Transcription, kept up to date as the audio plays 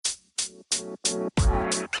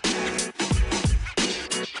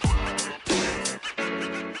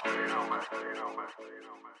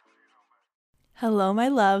Hello, my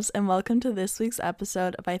loves, and welcome to this week's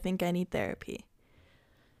episode of I Think I Need Therapy.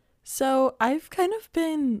 So, I've kind of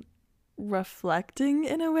been reflecting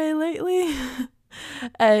in a way lately,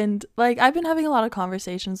 and I've been having a lot of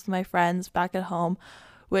conversations with my friends back at home,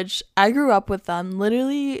 which I grew up with them.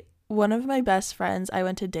 Literally, one of my best friends I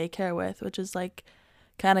went to daycare with, which is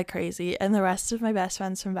kind of crazy, and the rest of my best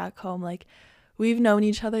friends from back home, we've known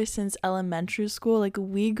each other since elementary school.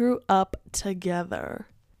 We grew up together.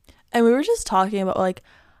 And we were just talking about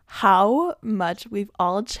how much we've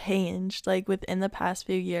all changed within the past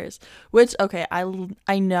few years, which, okay,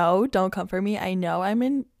 I know, don't come for me. I know I'm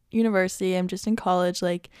in university. I'm just in college.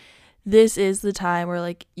 This is the time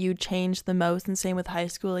where you change the most, and same with high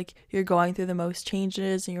school. You're going through the most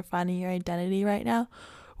changes and you're finding your identity right now,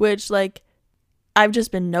 which I've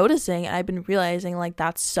just been noticing, and I've been realizing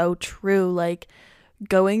that's so true.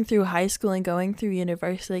 Going through high school and going through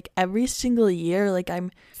university, every single year,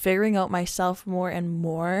 I'm figuring out myself more and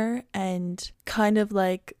more, and kind of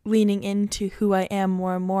leaning into who I am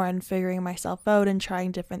more and more, and figuring myself out and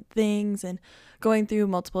trying different things and going through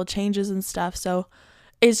multiple changes and stuff. So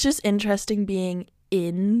it's just interesting being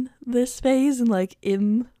in this phase and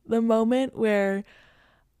in the moment where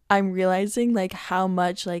I'm realizing how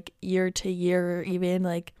much year to year, or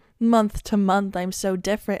even month to month, I'm so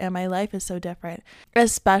different and my life is so different.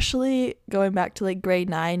 Especially going back to grade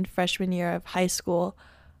 9, freshman year of high school,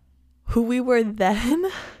 who we were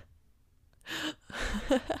then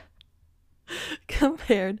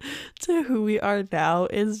compared to who we are now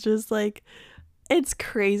is just it's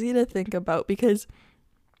crazy to think about, because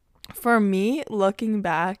for me, looking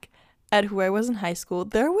back at who I was in high school,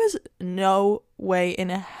 there was no way in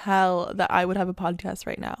hell that I would have a podcast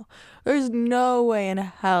right now. There's no way in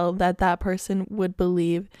hell that that person would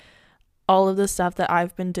believe all of the stuff that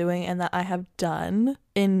I've been doing and that I have done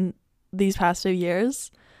in these past few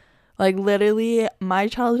years. Literally, my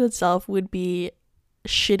childhood self would be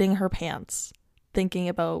shitting her pants thinking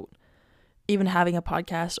about even having a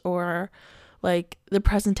podcast, or the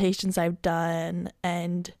presentations I've done,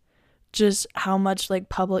 and just how much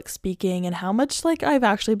public speaking, and how much I've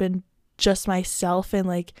actually been just myself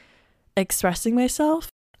and expressing myself.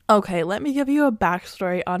 Okay, let me give you a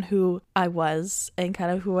backstory on who I was and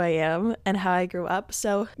kind of who I am and how I grew up.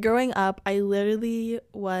 So growing up, I literally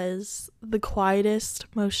was the quietest,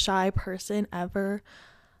 most shy person ever.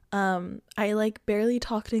 I barely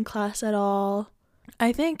talked in class at all.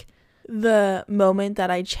 I think the moment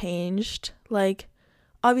that I changed,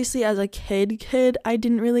 obviously as a kid, I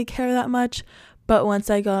didn't really care that much, but once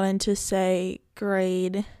I got into, say,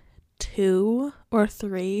 grade 2 or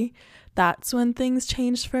 3, that's when things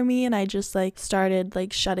changed for me, and I just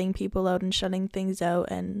started shutting people out and shutting things out,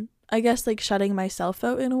 and I guess shutting myself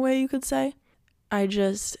out in a way, you could say. I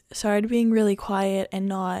just started being really quiet and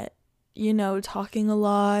not, talking a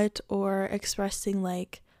lot or expressing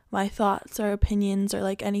my thoughts or opinions,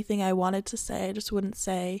 or anything I wanted to say, I just wouldn't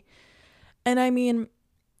say. And I mean,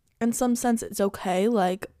 in some sense, it's okay.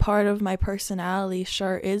 Part of my personality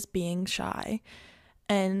sure is being shy.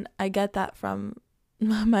 And I get that from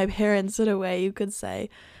my parents in a way, you could say.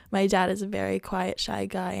 My dad is a very quiet, shy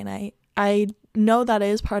guy, and I know that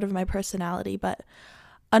is part of my personality. But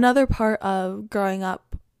another part of growing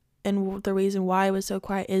up, and the reason why I was so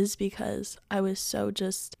quiet, is because I was so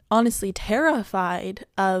just honestly terrified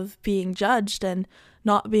of being judged and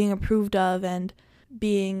not being approved of, and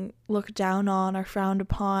being looked down on or frowned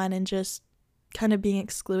upon, and just kind of being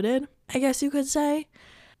excluded, I guess you could say.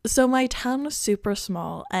 So my town was super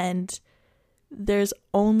small, and there's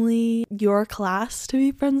only your class to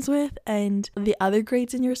be friends with and the other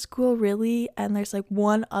grades in your school, really, and there's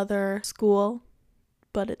one other school,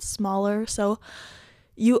 but it's smaller, so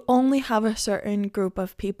you only have a certain group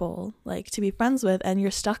of people to be friends with, and you're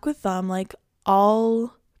stuck with them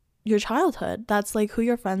all your childhood. That's who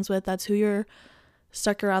you're friends with, that's who you're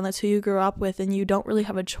stuck around, that's who you grew up with, and you don't really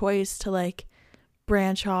have a choice to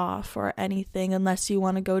branch off or anything unless you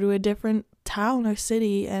want to go to a different town or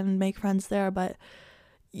city and make friends there. But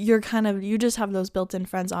you just have those built-in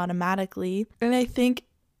friends automatically. And I think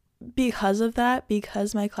because of that,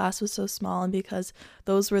 because my class was so small and because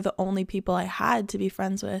those were the only people I had to be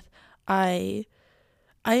friends with, I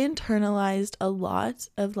internalized a lot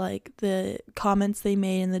of the comments they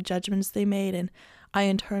made and the judgments they made, and I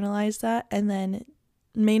internalized that, and then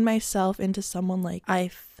made myself into someone I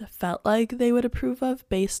felt like they would approve of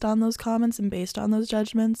based on those comments and based on those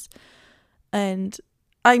judgments. And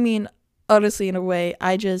I mean, honestly, in a way,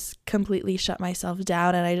 I just completely shut myself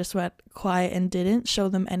down and I just went quiet and didn't show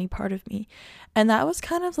them any part of me. And that was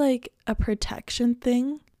kind of like a protection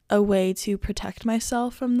thing, a way to protect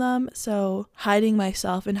myself from them. So hiding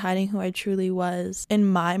myself and hiding who I truly was in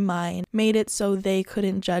my mind made it so they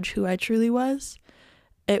couldn't judge who I truly was.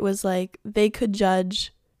 It was like they could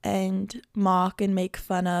judge and mock and make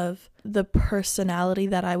fun of the personality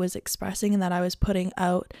that I was expressing and that I was putting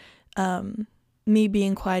out. Me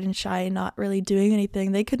being quiet and shy and not really doing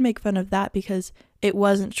anything, they could make fun of that because it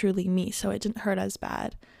wasn't truly me, so it didn't hurt as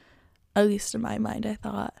bad. At least in my mind, I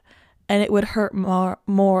thought. And it would hurt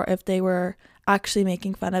more if they were actually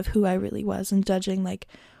making fun of who I really was and judging like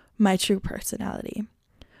my true personality.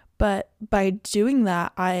 But by doing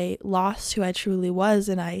that, I lost who I truly was,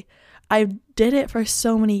 and I did it for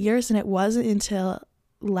so many years, and it wasn't until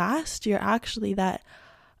last year actually that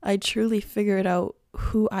I truly figured out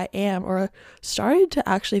who I am, or started to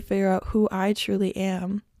actually figure out who I truly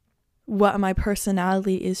am, what my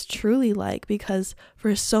personality is truly like, because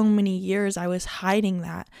for so many years I was hiding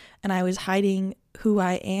that, and I was hiding who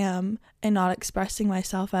I am and not expressing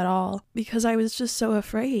myself at all because I was just so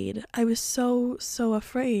afraid. I was so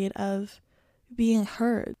afraid of being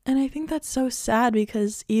hurt. And I think that's so sad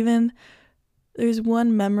because even there's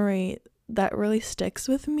one memory that really sticks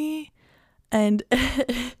with me. And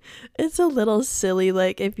it's a little silly,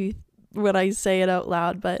 like when I say it out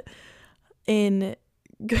loud, but in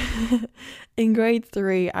grade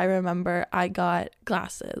 3, I remember I got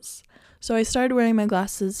glasses. So I started wearing my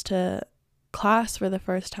glasses to class for the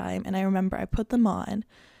first time, and I remember I put them on,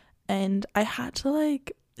 and I had to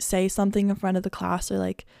like say something in front of the class or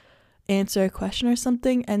like answer a question or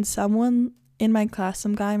something, and someone in my class,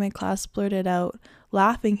 some guy in my class blurted out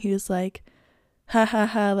laughing. He was like, ha ha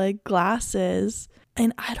ha, like glasses.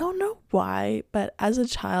 And I don't know why, but as a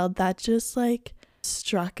child that just like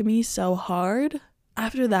struck me so hard.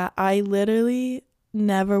 After that, I literally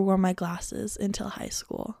never wore my glasses until high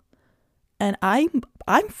school. And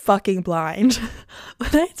I'm fucking blind.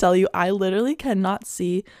 When I tell you I literally cannot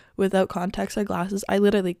see without contacts or glasses, I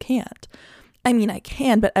literally can't. I mean, I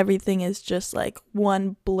can, but everything is just like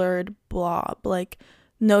one blurred blob, like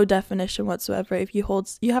no definition whatsoever. If you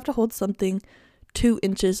have to hold something 2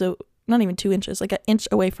 inches, not even 2 inches, like an inch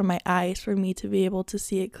away from my eyes for me to be able to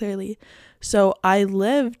see it clearly. So I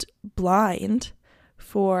lived blind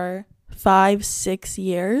for 5-6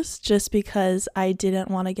 years just because I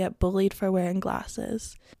didn't want to get bullied for wearing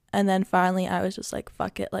glasses. And then finally I was just like,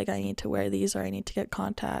 fuck it, like I need to wear these or I need to get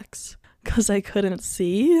contacts because I couldn't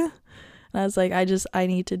see. And I was like, I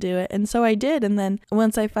need to do it. And so I did. And then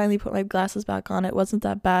once I finally put my glasses back on, it wasn't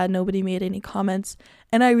that bad. Nobody made any comments.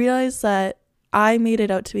 And I realized that I made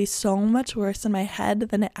it out to be so much worse in my head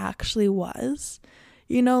than it actually was.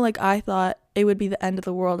 You know, like I thought it would be the end of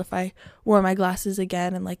the world if I wore my glasses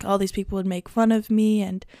again and like all these people would make fun of me.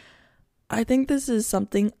 And I think this is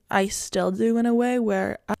something I still do in a way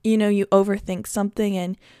where, you know, you overthink something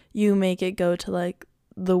and you make it go to like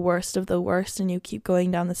the worst of the worst and you keep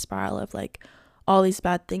going down the spiral of like all these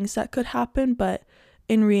bad things that could happen. But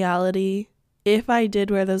in reality, if I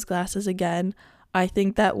did wear those glasses again, I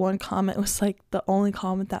think that one comment was like the only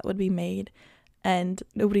comment that would be made and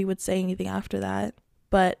nobody would say anything after that.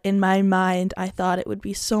 But in my mind, I thought it would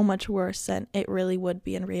be so much worse than it really would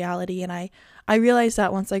be in reality. And I realized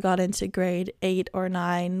that once I got into grade 8 or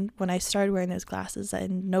 9, when I started wearing those glasses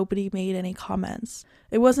and nobody made any comments.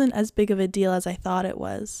 It wasn't as big of a deal as I thought it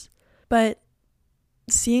was. But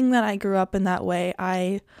seeing that I grew up in that way,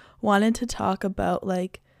 I wanted to talk about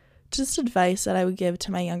like just advice that I would give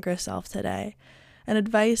to my younger self today. And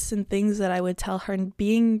advice and things that I would tell her, and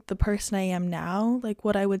being the person I am now, like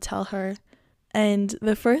what I would tell her. And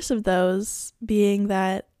the first of those being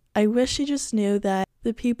that I wish she just knew that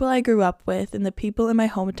the people I grew up with and the people in my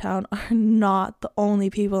hometown are not the only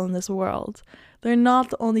people in this world. They're not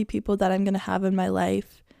the only people that I'm going to have in my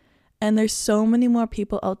life. And there's so many more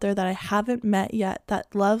people out there that I haven't met yet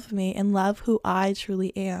that love me and love who I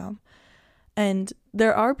truly am. And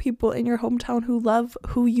there are people in your hometown who love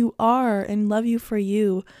who you are and love you for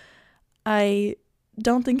you. I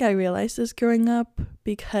don't think I realized this growing up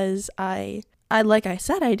because I like I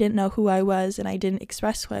said, I didn't know who I was and I didn't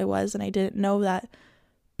express who I was, and I didn't know that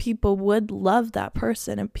people would love that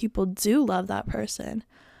person and people do love that person.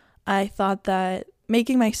 I thought that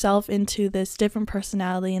making myself into this different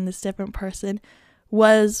personality and this different person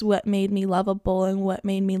was what made me lovable and what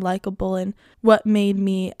made me likable and what made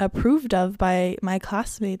me approved of by my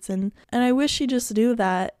classmates. And I wish she just knew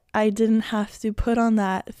that I didn't have to put on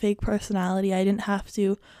that fake personality. I didn't have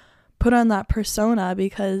to put on that persona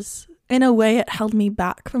because in a way, it held me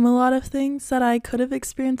back from a lot of things that I could have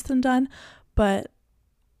experienced and done. But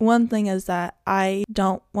one thing is that I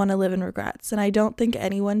don't want to live in regrets, and I don't think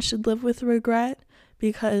anyone should live with regret,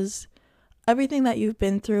 because everything that you've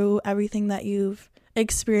been through, everything that you've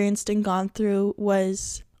experienced and gone through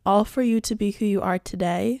was all for you to be who you are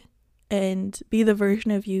today and be the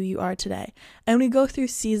version of you are today. And we go through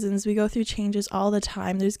seasons, we go through changes all the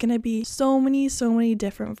time. There's going to be so many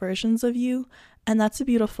different versions of you, and that's a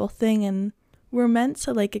beautiful thing. And we're meant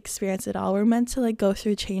to like experience it all. We're meant to like go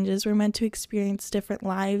through changes. We're meant to experience different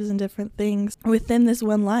lives and different things within this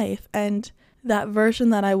one life. And that version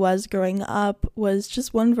that I was growing up was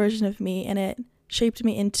just one version of me, and it shaped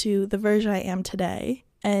me into the version I am today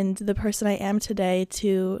and the person I am today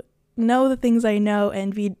to know the things I know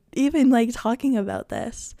and be even like talking about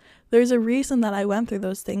this. There's a reason that I went through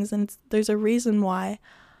those things, and there's a reason why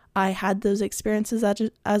I had those experiences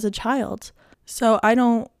as a child. So I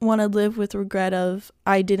don't want to live with regret of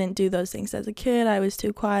I didn't do those things as a kid. I was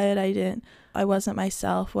too quiet. I wasn't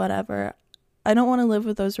myself, whatever. I don't want to live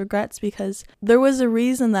with those regrets, because there was a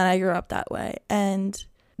reason that I grew up that way. And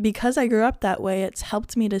because I grew up that way, it's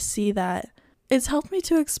helped me to see that. It's helped me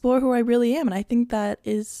to explore who I really am. And I think that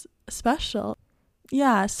is special.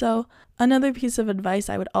 Yeah, so another piece of advice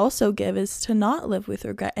I would also give is to not live with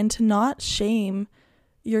regret and to not shame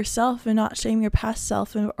yourself and not shame your past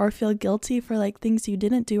self or feel guilty for like things you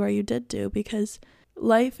didn't do or you did do, because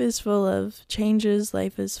life is full of changes.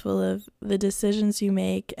 Life is full of the decisions you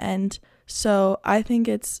make. And so I think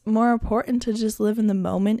it's more important to just live in the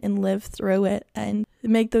moment and live through it and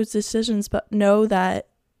make those decisions, but know that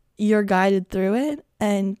you're guided through it,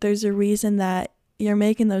 and there's a reason that you're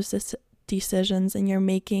making those decisions and you're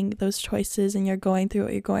making those choices and you're going through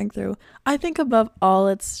what you're going through. I think above all,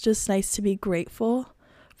 it's just nice to be grateful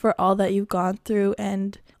for all that you've gone through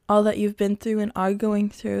and all that you've been through and are going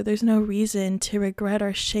through. There's no reason to regret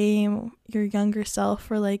or shame your younger self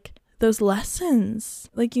for like those lessons.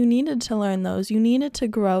 Like, you needed to learn those. You needed to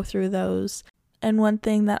grow through those. And one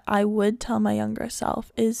thing that I would tell my younger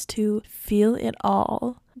self is to feel it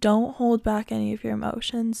all. Don't hold back any of your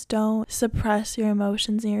emotions. Don't suppress your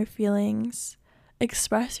emotions and your feelings.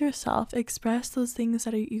 Express yourself. Express those things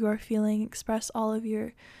that you are feeling. Express all of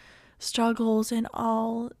your struggles and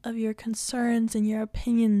all of your concerns and your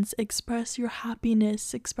opinions. Express your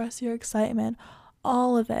happiness. Express your excitement.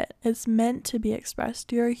 All of it is meant to be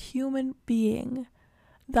expressed. You're a human being.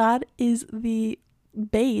 That is the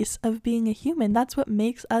base of being a human. That's what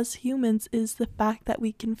makes us humans, is the fact that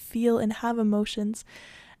we can feel and have emotions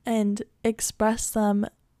and express them.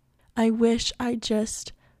 I wish I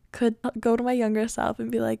just could go to my younger self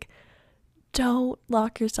and be like, don't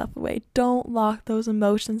lock yourself away. Don't lock those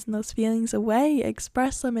emotions and those feelings away.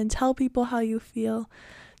 Express them and tell people how you feel.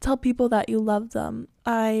 Tell people that you love them.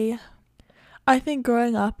 I think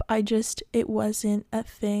growing up, it wasn't a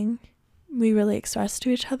thing we really expressed to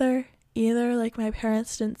each other either. Like, my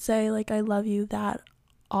parents didn't say like I love you that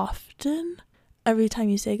often. Every time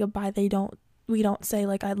you say goodbye, we don't say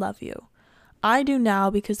like I love you. I do now,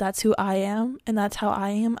 because that's who I am and that's how I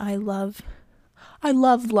am. I love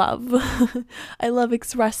love. I love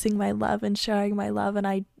expressing my love and sharing my love, and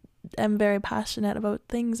I am very passionate about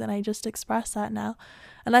things, and I just express that now.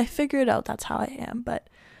 And I figured out that's how I am. But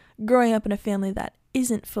growing up in a family that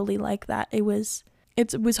isn't fully like that, it was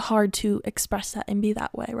hard to express that and be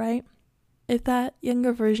that way, right? If that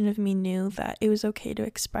younger version of me knew that it was okay to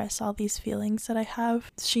express all these feelings that I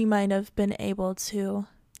have, she might have been able to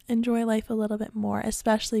enjoy life a little bit more,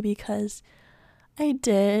 especially because I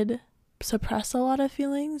did suppress a lot of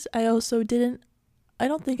feelings. I don't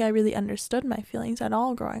think I really understood my feelings at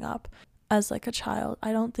all growing up as like a child.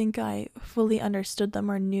 I don't think I fully understood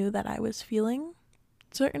them or knew that I was feeling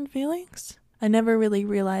certain feelings. I never really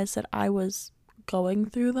realized that I was going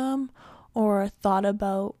through them or thought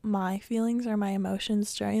about my feelings or my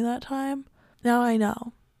emotions during that time. Now I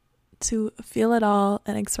know to feel it all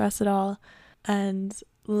and express it all and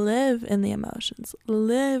live in the emotions,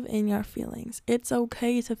 live in your feelings. It's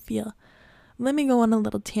okay to feel. Let me go on a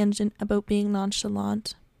little tangent about being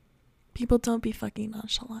nonchalant. People, don't be fucking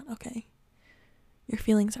nonchalant, okay? Your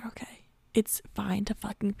feelings are okay. It's fine to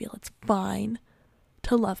fucking feel. It's fine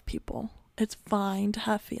to love people. It's fine to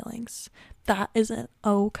have feelings. That is an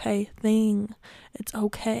okay thing. It's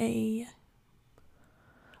okay.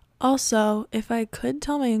 Also, if I could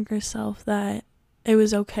tell my younger self that it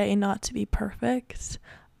was okay not to be perfect,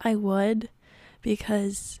 I would,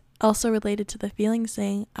 because also related to the feelings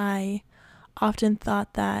thing, I often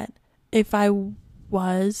thought that if I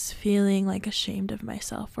was feeling like ashamed of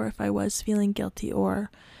myself, or if I was feeling guilty, or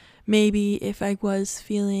maybe if I was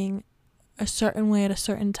feeling a certain way at a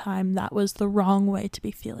certain time, that was the wrong way to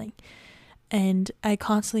be feeling. And I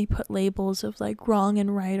constantly put labels of like wrong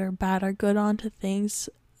and right or bad or good onto things,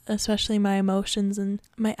 especially my emotions and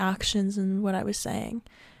my actions and what I was saying.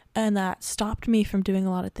 And that stopped me from doing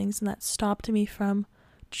a lot of things, and that stopped me from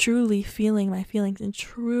truly feeling my feelings and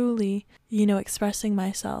truly, expressing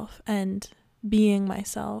myself and being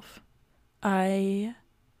myself. I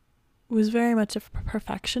was very much a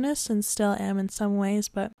perfectionist and still am in some ways,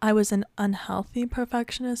 but I was an unhealthy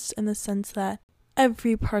perfectionist in the sense that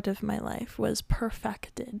every part of my life was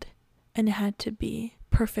perfected and had to be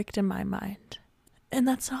perfect in my mind. And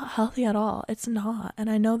that's not healthy at all. It's not. And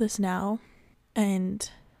I know this now. And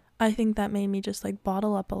I think that made me just like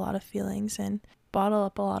bottle up a lot of feelings and bottle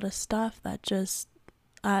up a lot of stuff that just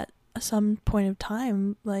at some point of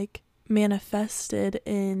time like manifested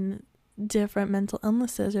in different mental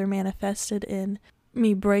illnesses or manifested in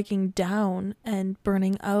me breaking down and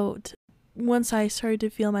burning out. Once I started to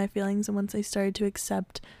feel my feelings and once I started to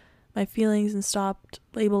accept my feelings and stopped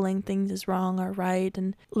labeling things as wrong or right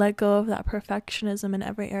and let go of that perfectionism in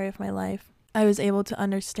every area of my life, I was able to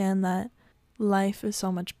understand that life is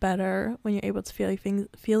so much better when you're able to feel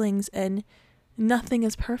feelings and nothing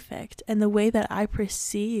is perfect. And the way that I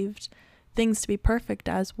perceived things to be perfect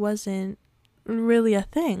as wasn't really a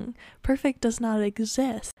thing. Perfect does not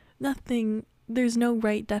exist. There's no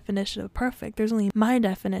right definition of perfect. There's only my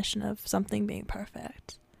definition of something being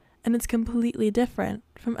perfect. And it's completely different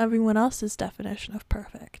from everyone else's definition of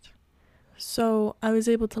perfect. So I was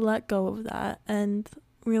able to let go of that and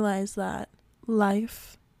realize that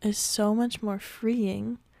life is so much more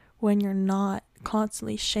freeing when you're not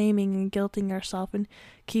constantly shaming and guilting yourself and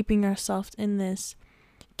keeping yourself in this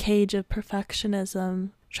cage of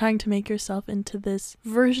perfectionism, trying to make yourself into this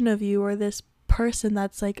version of you or this person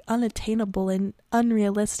that's like unattainable and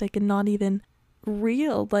unrealistic and not even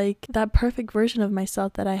real. Like that perfect version of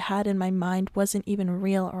myself that I had in my mind wasn't even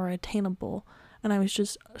real or attainable, and I was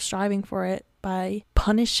just striving for it by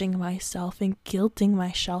punishing myself and guilting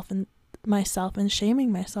myself and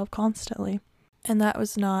shaming myself constantly, and that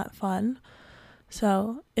was not fun.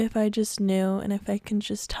 So if I just knew, and if I can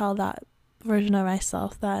just tell that version of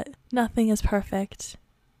myself that nothing is perfect,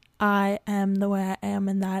 I am the way I am,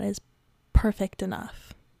 and that is perfect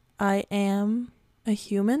enough. I am a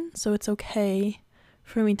human, so it's okay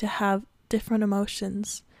for me to have different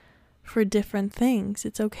emotions for different things.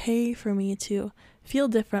 It's okay for me to feel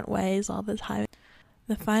different ways all the time.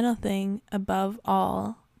 The final thing above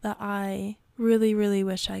all that I really, really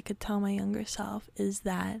wish I could tell my younger self is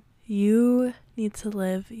that you need to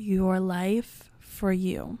live your life for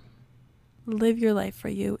you. Live your life for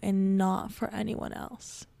you and not for anyone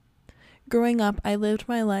else. Growing up, I lived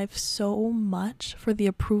my life so much for the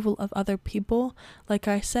approval of other people. Like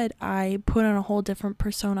I said, I put on a whole different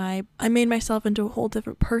persona. I made myself into a whole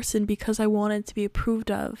different person because I wanted to be approved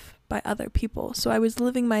of by other people. So I was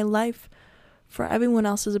living my life for everyone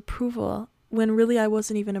else's approval when really I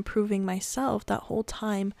wasn't even approving myself. That whole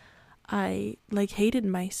time, I hated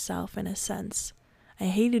myself in a sense. I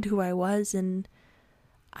hated who I was, and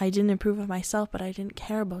I didn't approve of myself, but I didn't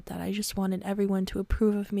care about that. I just wanted everyone to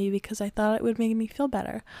approve of me because I thought it would make me feel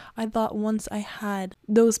better. I thought once I had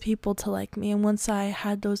those people to like me, and once I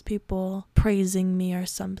had those people praising me or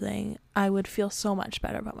something, I would feel so much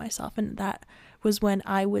better about myself. And that was when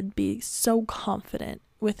I would be so confident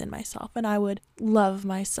within myself, and I would love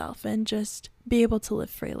myself and just be able to live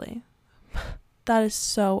freely. That is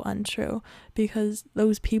so untrue, because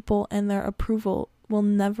those people and their approval will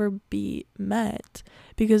never be met.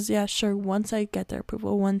 Because yeah, sure, once I get their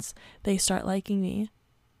approval, once they start liking me,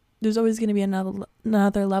 there's always going to be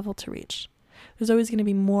another level to reach. There's always going to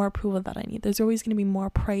be more approval that I need. There's always going to be more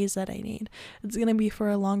praise that I need. It's going to be for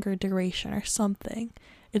a longer duration or something.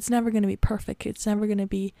 It's never going to be perfect. It's never going to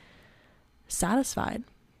be satisfied.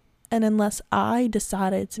 And unless I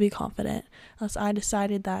decided to be confident, unless I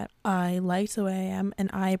decided that I like the way I am and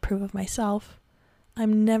I approve of myself,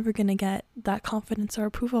 I'm never going to get that confidence or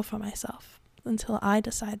approval from myself until I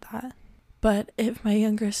decide that. But if my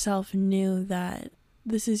younger self knew that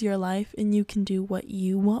this is your life and you can do what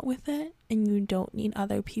you want with it, and you don't need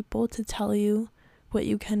other people to tell you what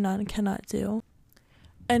you cannot and cannot do.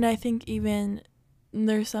 And I think even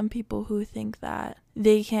there's some people who think that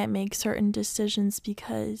they can't make certain decisions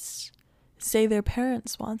because, say, their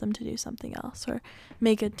parents want them to do something else or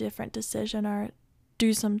make a different decision or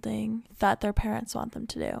do something that their parents want them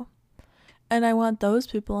to do. And I want those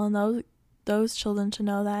people and those children to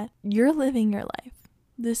know that you're living your life.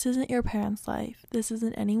 This isn't your parents' life. This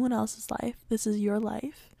isn't anyone else's life. This is your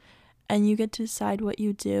life. And you get to decide what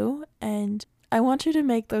you do. And I want you to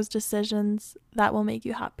make those decisions that will make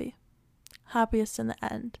you happy. happiest in the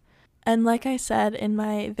end. And like I said in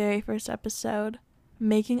my very first episode,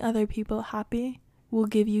 making other people happy will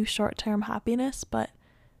give you short-term happiness, but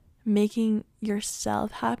making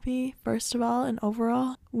yourself happy, first of all and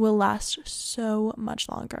overall, will last so much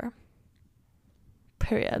longer.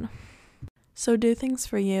 Period. So do things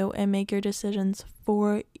for you and make your decisions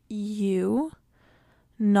for you,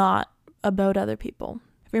 not about other people.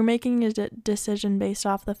 If you're making a decision based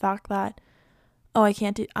off the fact that,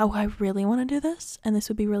 I really want to do this and this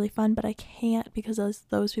would be really fun, but I can't because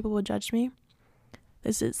those people will judge me.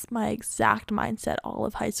 This is my exact mindset all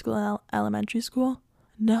of high school and elementary school.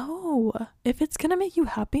 No. If it's going to make you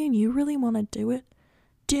happy and you really want to do it,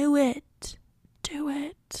 do it. Do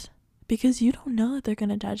it. Because you don't know that they're going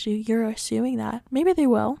to judge you. You're assuming that. Maybe they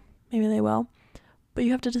will. But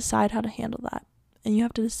you have to decide how to handle that. And you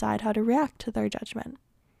have to decide how to react to their judgment.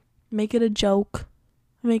 Make it a joke.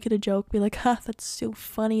 Be like, that's so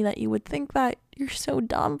funny that you would think that. You're so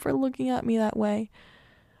dumb for looking at me that way.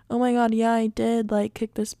 Oh my god, yeah, I did,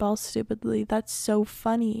 kick this ball stupidly. That's so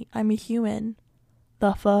funny. I'm a human.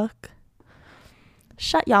 The fuck?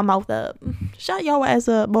 Shut your mouth up. Shut your ass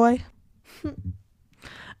up, boy.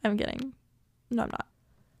 I'm kidding. No, I'm not.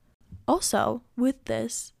 Also, with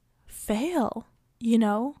this, fail,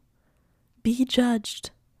 Be judged.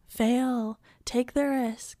 Fail. Take the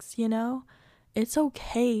risks, It's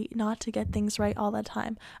okay not to get things right all the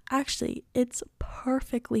time. Actually, it's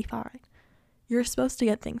perfectly fine. You're supposed to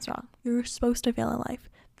get things wrong. You're supposed to fail in life.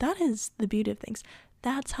 That is the beauty of things.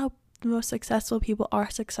 That's how the most successful people are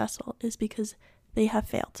successful, is because they have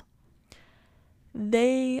failed.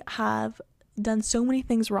 They have done so many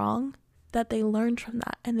things wrong that they learned from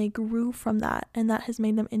that and they grew from that, and that has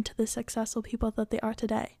made them into the successful people that they are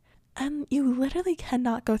today. And you literally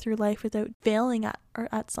cannot go through life without failing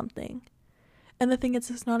at something. And the thing is,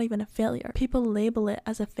 it's not even a failure. People label it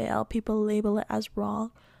as a fail. People label it as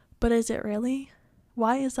wrong. But is it really?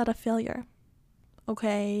 Why is that a failure?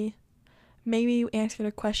 Okay, maybe you answered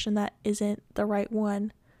a question that isn't the right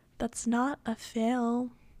one. That's not a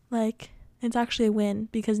fail. It's actually a win,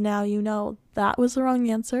 because now you know that was the wrong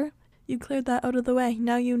answer. You cleared that out of the way.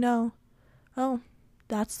 Now you know. Oh,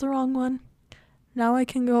 that's the wrong one. Now I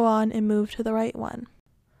can go on and move to the right one.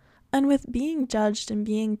 And with being judged and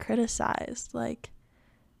being criticized,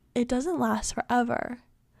 it doesn't last forever.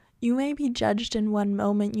 You may be judged in one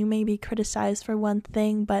moment, you may be criticized for one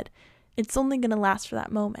thing, but it's only going to last for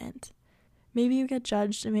that moment. Maybe you get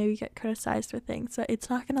judged and maybe you get criticized for things, but it's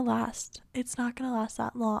not going to last. It's not going to last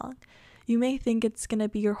that long. You may think it's going to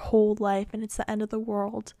be your whole life and it's the end of the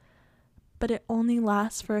world, but it only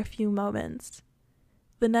lasts for a few moments.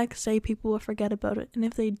 The next day people will forget about it, and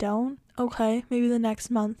if they don't, okay, maybe the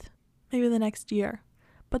next month, maybe the next year.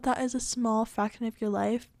 But that is a small fraction of your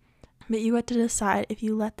life, but you get to decide if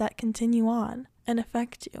you let that continue on and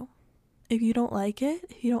affect you. If you don't like it,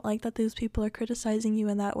 if you don't like that those people are criticizing you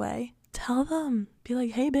in that way, tell them. Be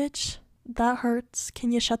like, hey bitch, that hurts.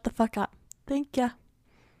 Can you shut the fuck up? Thank ya.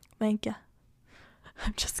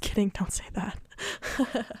 I'm just kidding, don't say that.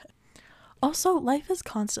 Also, life is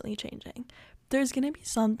constantly changing. There's going to be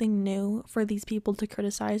something new for these people to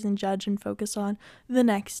criticize and judge and focus on the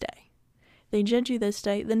next day. They judge you this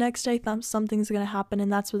day, the next day something's going to happen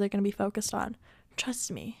and that's what they're going to be focused on.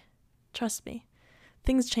 Trust me.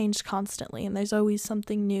 Things change constantly and there's always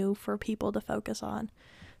something new for people to focus on.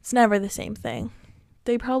 It's never the same thing.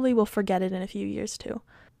 They probably will forget it in a few years too.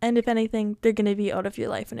 And if anything, they're going to be out of your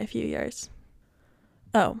life in a few years.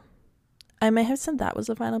 Oh, I may have said that was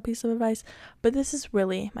the final piece of advice, but this is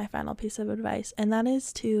really my final piece of advice, and that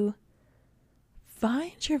is to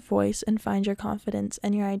find your voice and find your confidence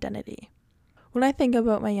and your identity. When I think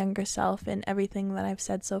about my younger self and everything that I've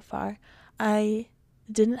said so far, I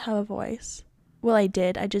didn't have a voice. Well, I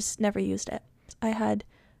did, I just never used it. I had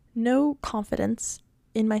no confidence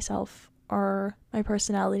in myself or my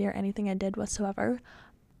personality or anything I did whatsoever,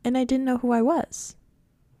 and I didn't know who I was.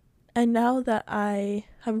 And now that I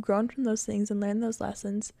have grown from those things and learned those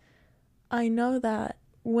lessons, I know that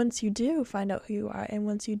once you do find out who you are, and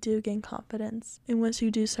once you do gain confidence, and once you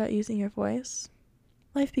do start using your voice,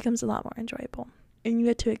 life becomes a lot more enjoyable. And you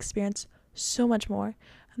get to experience so much more,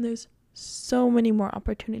 and there's so many more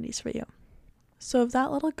opportunities for you. So if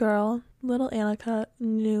that little girl, little Annika,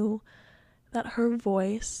 knew that her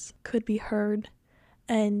voice could be heard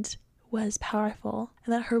and was powerful,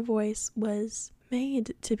 and that her voice was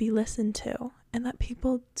made to be listened to, and that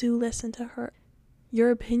people do listen to her.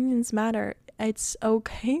 Your opinions matter. It's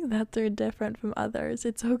okay that they're different from others.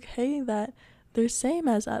 It's okay that they're same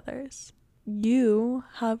as others. You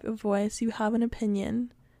have a voice, you have an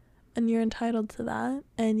opinion, and you're entitled to that,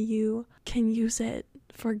 and you can use it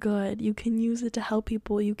for good. You can use it to help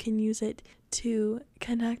people. You can use it to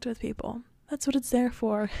connect with people. That's what it's there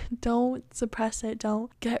for. Don't suppress it.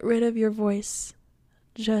 Don't get rid of your voice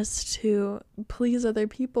just to please other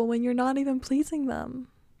people when you're not even pleasing them.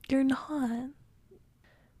 You're not.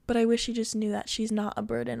 But I wish she just knew that she's not a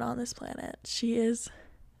burden on this planet. She is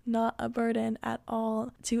not a burden at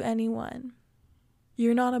all to anyone.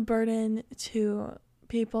 You're not a burden to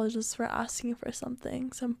people just for asking for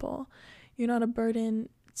something simple. You're not a burden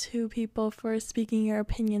to people for speaking your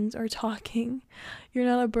opinions or talking. You're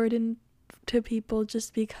not a burden to people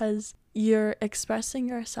just because you're expressing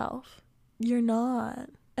yourself. You're not.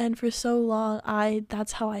 And for so long,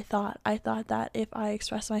 that's how I thought. I thought that if I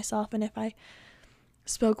expressed myself and if I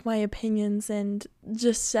spoke my opinions and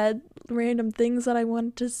just said random things that I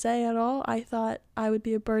wanted to say at all, I thought I would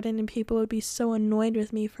be a burden and people would be so annoyed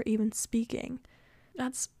with me for even speaking.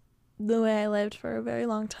 That's the way I lived for a very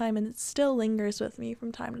long time, and it still lingers with me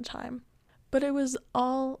from time to time. But it was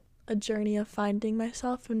all a journey of finding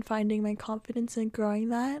myself and finding my confidence and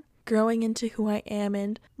growing into who I am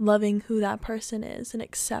and loving who that person is and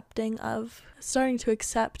starting to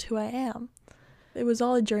accept who I am. It was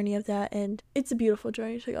all a journey of that, and it's a beautiful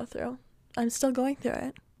journey to go through. I'm still going through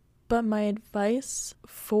it. But my advice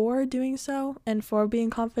for doing so and for being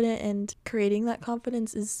confident and creating that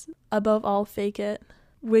confidence is, above all, fake it.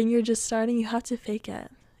 When you're just starting, you have to fake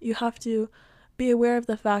it. You have to be aware of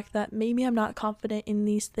the fact that maybe I'm not confident in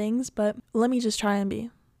these things, but let me just try and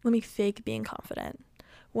be. Let me fake being confident.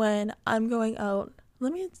 When I'm going out,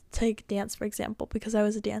 let me take dance for example, because I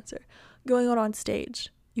was a dancer. Going out on stage,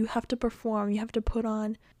 you have to perform, you have to put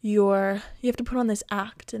on this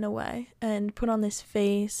act in a way, and put on this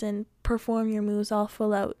face and perform your moves all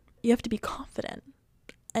full out. You have to be confident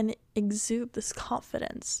and exude this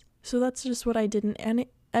confidence. So that's just what I did in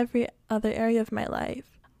every other area of my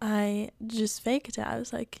life. I just faked it. I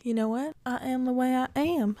was like, you know what? I am the way I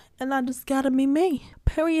am, and I just gotta be me.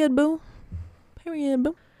 Period, boo. Period,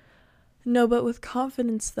 boo. No, but with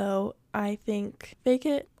confidence, though, I think fake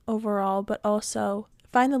it overall, but also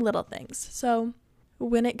find the little things. So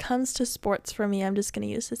when it comes to sports, for me, I'm just going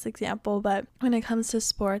to use this example, but when it comes to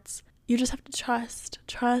sports, you just have to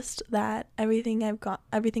trust that everything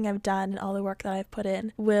I've done and all the work that I've put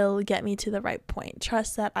in will get me to the right point.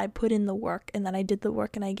 Trust that I put in the work and that I did the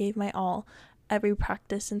work and I gave my all every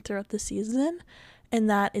practice and throughout the season, and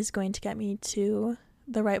that is going to get me to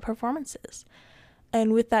the right performances.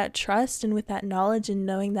 And with that trust and with that knowledge and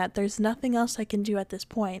knowing that there's nothing else I can do at this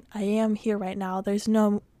point, I am here right now, there's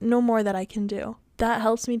no more that I can do. That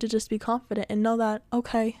helps me to just be confident and know that,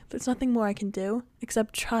 okay, there's nothing more I can do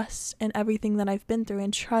except trust in everything that I've been through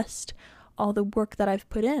and trust all the work that I've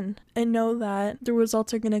put in and know that the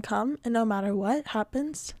results are going to come, and no matter what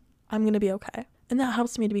happens, I'm going to be okay. And that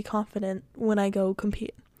helps me to be confident when I go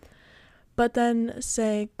compete. But then,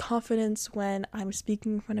 say, confidence when I'm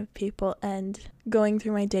speaking in front of people and going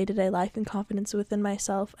through my day-to-day life and confidence within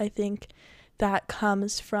myself, I think that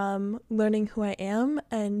comes from learning who I am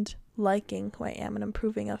and liking who I am and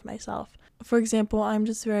improving of myself. For example, I'm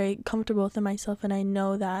just very comfortable within myself, and I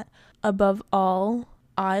know that above all,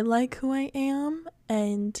 I like who I am,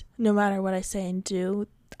 and no matter what I say and do,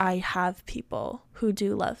 I have people who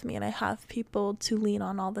do love me, and I have people to lean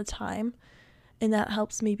on all the time. And that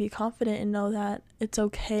helps me be confident and know that it's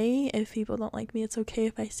okay if people don't like me. It's okay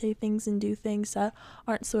if I say things and do things that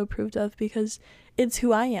aren't so approved of, because it's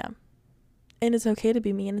who I am. And it's okay to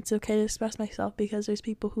be me, and it's okay to express myself because there's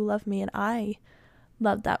people who love me, and I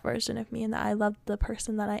love that version of me, and that I love the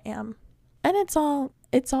person that I am. And it's all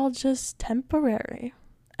just temporary.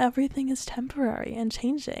 Everything is temporary and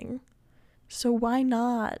changing. So why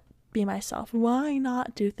not be myself? Why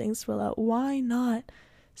not do things full out? Why not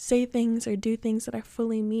say things or do things that are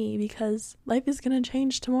fully me? Because life is going to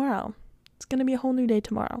change tomorrow. It's going to be a whole new day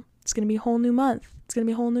tomorrow. It's going to be a whole new month. It's going to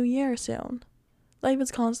be a whole new year soon. Life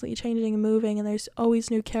is constantly changing and moving, and there's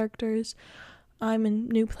always new characters. I'm in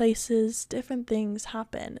new places. Different things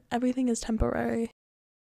happen. Everything is temporary.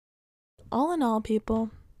 All in all,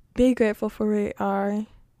 people, be grateful for where you are,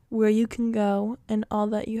 where you can go, and all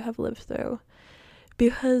that you have lived through.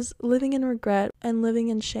 Because living in regret and living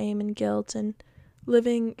in shame and guilt and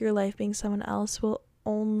living your life being someone else will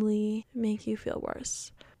only make you feel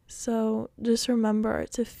worse. So just remember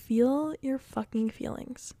to feel your fucking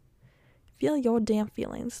feelings. Feel your damn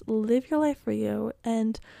feelings. Live your life for you.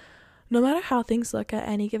 And no matter how things look at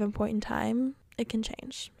any given point in time, it can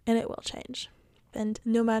change. And it will change. And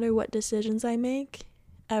no matter what decisions I make,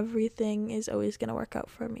 everything is always going to work out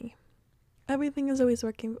for me. Everything is always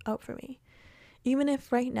working out for me. Even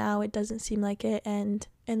if right now it doesn't seem like it, and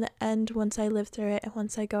in the end, once I live through it and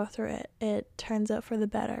once I go through it, it turns out for the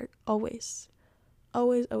better. Always.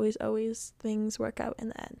 Always, always, always, things work out in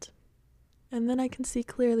the end. And then I can see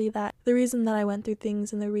clearly that the reason that I went through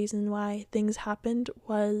things and the reason why things happened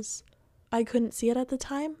was I couldn't see it at the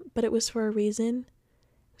time, but it was for a reason.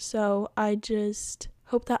 So I just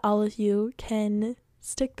hope that all of you can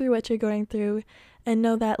stick through what you're going through and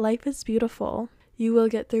know that life is beautiful. You will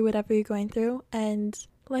get through whatever you're going through, and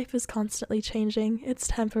life is constantly changing. It's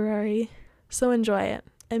temporary. So enjoy it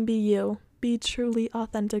and be you. Be truly,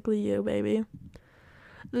 authentically you, baby.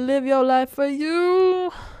 Live your life for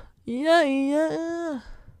you. Yeah.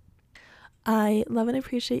 I love and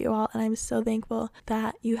appreciate you all, and I'm so thankful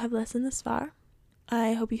that you have listened this far.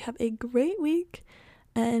 I hope you have a great week,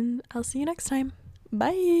 and I'll see you next time.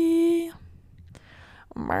 Bye.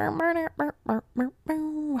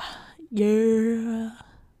 Yeah.